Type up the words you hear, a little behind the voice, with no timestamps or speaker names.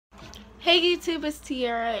Hey YouTube, it's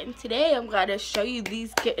Tiara, and today I'm going to show you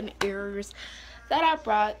these kitten ears that I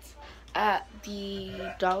brought at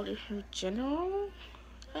the Dollar General,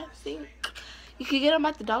 I think. You can get them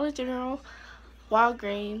at the Dollar General,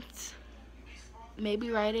 Walgreens,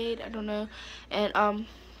 maybe Rite Aid, I don't know, and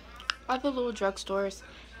other little drugstores.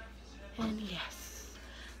 And yes,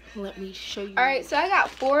 let me show you. Alright, so I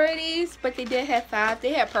got 4 of these, but they did have 5.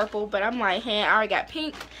 They had purple, but I'm like, hey, I already got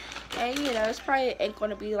pink. And you know, it's probably ain't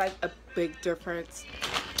gonna be like a big difference.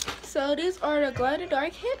 So these are the glow in the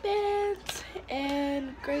dark headbands,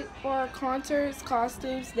 and great for concerts,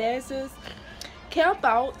 costumes, dances, camp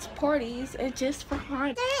outs, parties, and just for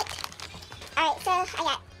fun. Alright, so I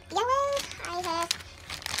got yellow, I have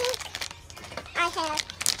pink, I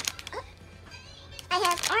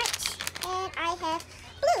have orange, and I have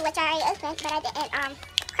blue, which I already opened, but I didn't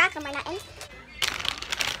crack them or nothing.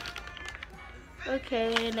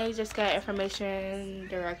 Okay, and they just got information,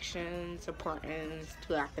 directions, importance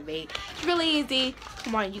to activate. It's really easy.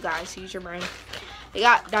 Come on, you guys, use your brain. They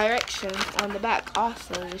got directions on the back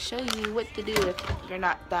also to show you what to do if you're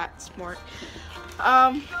not that smart.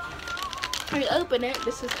 When you open it,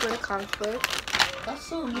 this is where it comes with. That's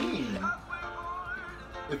so mean.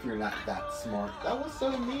 If you're not that smart, that was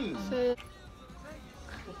so mean. So,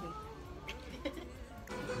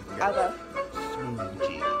 I love.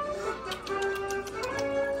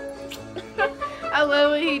 I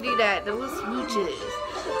love when he do that. Those smooches.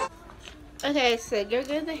 Okay, so you're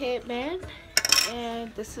good the headband,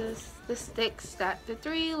 and this is the sticks that the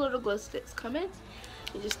 3 little glow sticks come in.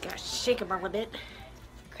 You just gotta shake them a little bit,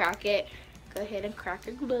 crack it. Go ahead and crack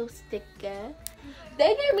a glow stick. They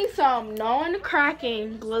gave me some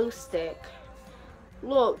non-cracking glow stick.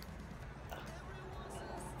 Look.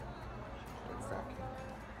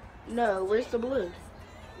 No, where's the blue?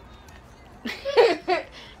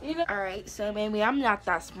 You know. Alright, so maybe I'm not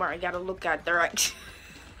that smart. I gotta look at directions.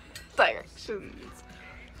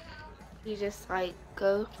 You just like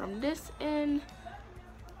go from this end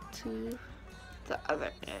to the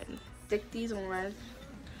other end. Stick these on,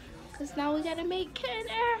 because now we gotta make kitten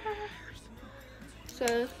ears.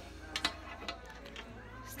 So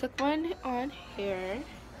stick one on here,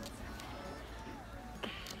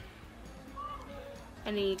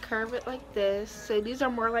 and then you curve it like this. So these are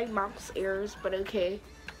more like mouse ears, but okay.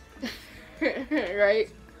 Right?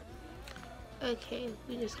 Okay,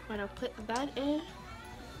 we just want to put that in,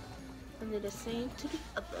 and then the same to the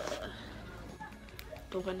other.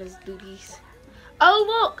 The one is duties. Oh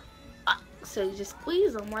look! So you just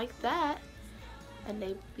squeeze them like that, and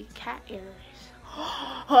they be cat ears.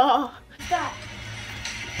 Oh, what's that?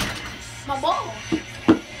 My ball.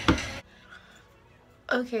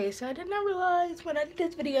 Okay, so I did not realize when I did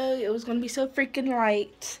this video it was gonna be so freaking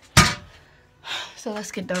light. So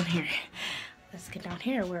let's get down here. Let's get down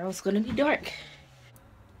here where it's gonna be dark.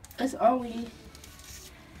 It's only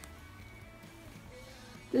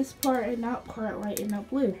this part and that part light and that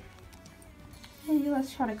blue. Maybe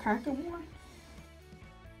let's try to crack it more.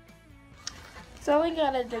 So we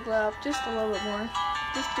gotta dig up just a little bit more.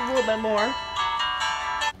 Just a little bit more.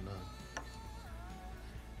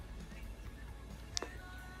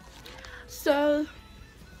 So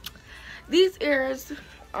these ears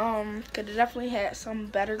could have definitely had some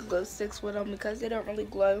better glow sticks with them because they don't really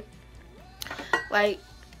glow. Like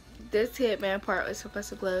this headband part was supposed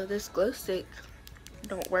to glow. This glow stick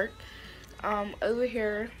don't work. Over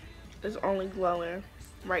here is only glowing.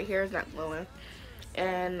 Right here is not glowing.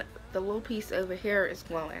 And the little piece over here is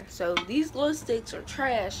glowing. So these glow sticks are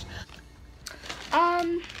trash.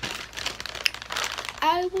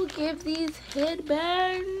 I will give these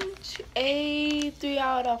headbands a 3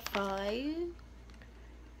 out of 5.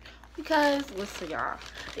 Because, listen y'all,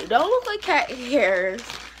 they don't look like cat ears.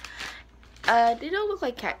 They don't look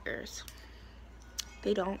like cat ears.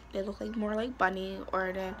 They don't. They look like more like bunny,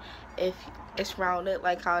 or then if it's rounded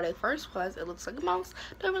like how they first was, it looks like a mouse.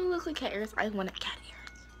 Don't really look like cat ears. I wanted cat ears.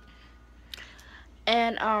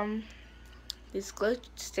 And these glow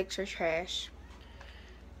sticks are trash.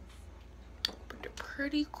 But they're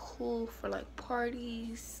pretty cool for like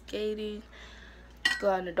parties, skating,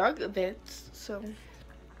 glow in the dark events. So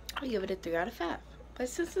I'll give it a 3 out of 5. But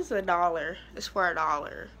since it's $1, it's for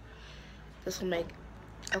 $1. This will make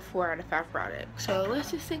a 4 out of 5 product. So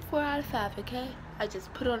let's just say 4 out of 5, okay? I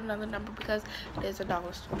just put on another number because it is a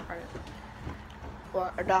dollar store product.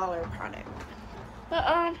 Or $1 product.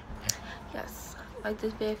 But yes. Like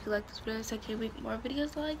this video if you like this video, so I can make more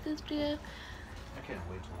videos like this video. I can't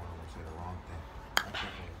wait till one of them say the wrong thing. I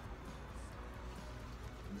can't wait.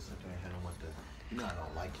 Listen to me, I don't want to. You know I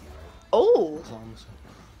don't like you, right? Oh. That's all I'm saying.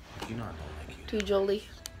 You know I don't like you. To Jolie.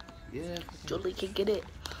 Yeah. Jolie can get it.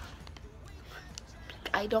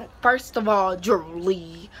 I don't. First of all,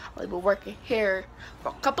 Julie, I've been working here for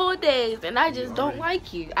a couple of days, and I just don't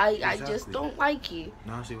like you. I just don't like you.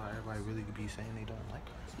 Now I see why everybody really could be saying they don't like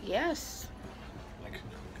us. Yes. Like,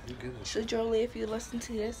 who gives a So Julie, if you listen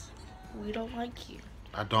to this, we don't like you.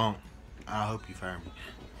 I don't. I hope you fire me.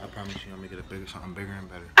 I promise you I'll make it a bigger, something bigger and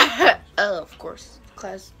better. Oh, of course,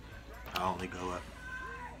 cause I only go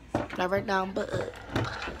up. never down but up.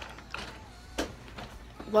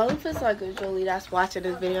 Well, if it's like a Jolie that's watching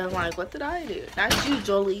this video, I'm like, what did I do? Not you,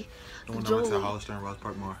 Jolie. The one that went to Hollister and Rose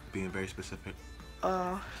Park Mall, being very specific.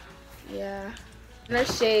 Yeah. And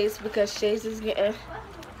there's Shades, because Shades is getting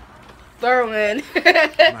thrown. I'm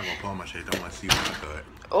not gonna put on my shades. I want to see what I thought.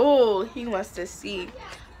 Oh, he wants to see.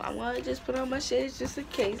 I want to just put on my shades just in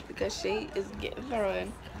case, because Shade is getting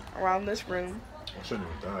thrown around this room. I shouldn't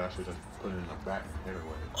have done that. I should just put it in the back and hit her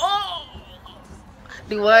with it. Oh!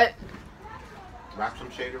 Do what? Wrap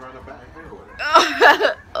some shade around the back and hit her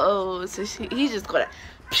with it. Oh, so he's just gonna,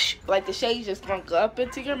 like the shade just gonna go up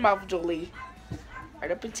into your mouth, Julie.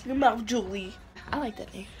 Right up into your mouth, Julie. I like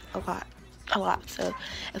that name a lot, a lot. So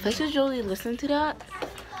if it's just Julie, listen to that.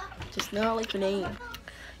 Just know I like your name.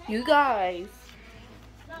 You guys,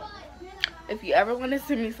 if you ever want to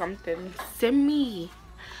send me something, send me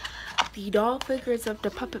the doll figures of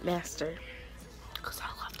the Puppet Master, because I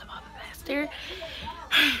love the Puppet Master.